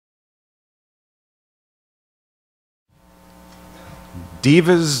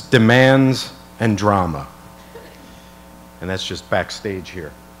Divas, Demands, and Drama. And that's just backstage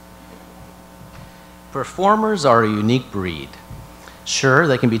here. Performers are a unique breed. Sure,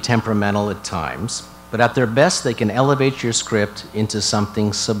 they can be temperamental at times, but at their best, they can elevate your script into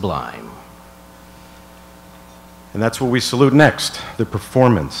something sublime. And that's what we salute next, the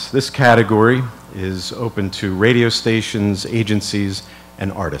performance. This category is open to radio stations, agencies,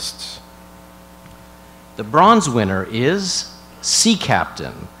 and artists. The bronze winner is Sea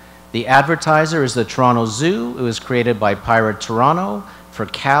Captain. The advertiser is the Toronto Zoo. It was created by Pirate Toronto for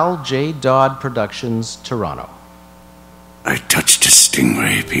Cal J. Dodd Productions, Toronto. I touched a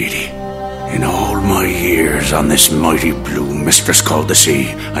stingray, Petey. In all my years on this mighty blue mistress called the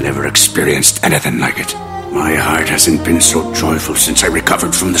sea, I never experienced anything like it. My heart hasn't been so joyful since I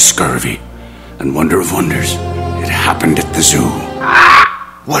recovered from the scurvy. And wonder of wonders, it happened at the zoo.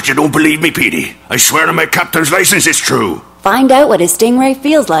 What, you don't believe me, Petey? I swear on my captain's license it's true. Find out what a stingray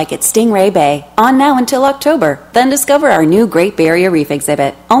feels like at Stingray Bay. On now until October. Then discover our new Great Barrier Reef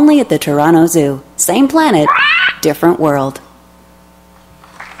exhibit. Only at the Toronto Zoo. Same planet, different world.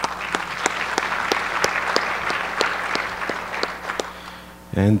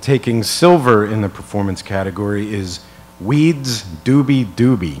 And taking silver in the performance category is Weeds Doobie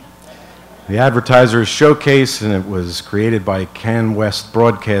Doobie. The advertiser is Showcase, and it was created by Can West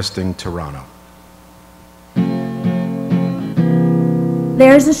Broadcasting, Toronto.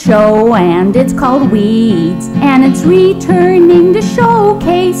 There's a show and it's called Weeds, and it's returning to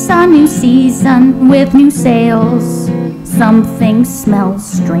showcase a new season with new sales. Something smells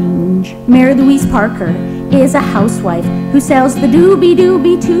strange. Mary Louise Parker is a housewife who sells the doobie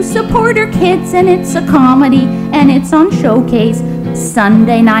doobie to support her kids, and it's a comedy and it's on Showcase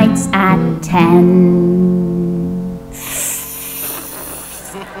Sunday nights at 10.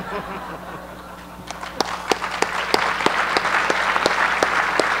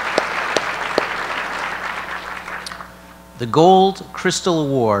 The Gold Crystal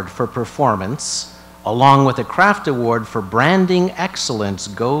Award for Performance, along with a Craft Award for Branding Excellence,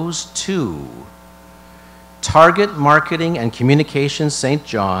 goes to Target Marketing and Communications St.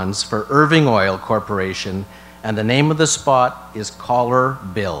 John's for Irving Oil Corporation, and the name of the spot is Caller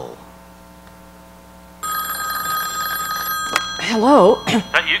Bill. Hello?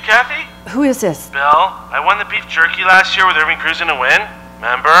 That you, Kathy? Who is this? Bill, I won the beef jerky last year with Irving Cruising to Win.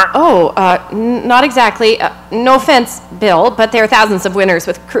 Remember? Oh, not exactly. No offense, Bill, but there are thousands of winners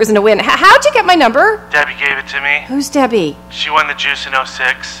with Cruising to Win. How'd you get my number? Debbie gave it to me. Who's Debbie? She won the juice in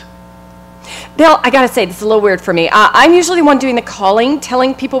 '06. Bill, I gotta say, this is a little weird for me. I'm usually the one doing the calling,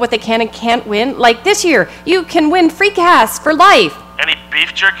 telling people what they can and can't win. Like this year, you can win free gas for life. Any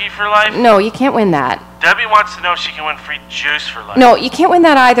beef jerky for life? No, you can't win that. Debbie wants to know if she can win free juice for life. No, you can't win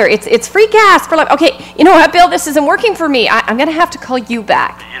that either. It's free gas for life. Okay, you know what, Bill? This isn't working for me. I'm gonna have to call you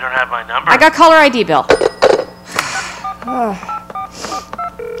back. But you don't have my number. I got caller ID, Bill.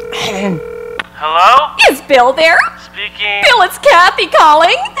 Hello? Is Bill there? Speaking. Bill, it's Kathy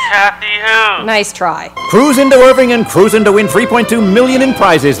calling. Kathy who? Nice try. Cruise into Irving and cruise in to win $3.2 million in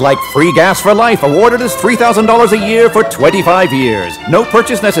prizes like free gas for life, awarded as $3,000 a year for 25 years. No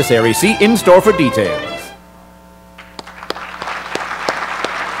purchase necessary. See in-store for details.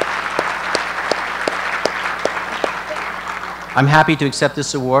 I'm happy to accept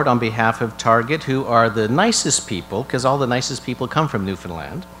this award on behalf of Target, who are the nicest people, because all the nicest people come from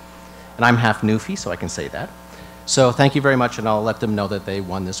Newfoundland. And I'm half Newfie, so I can say that. So thank you very much, and I'll let them know that they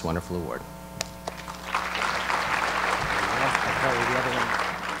won this wonderful award.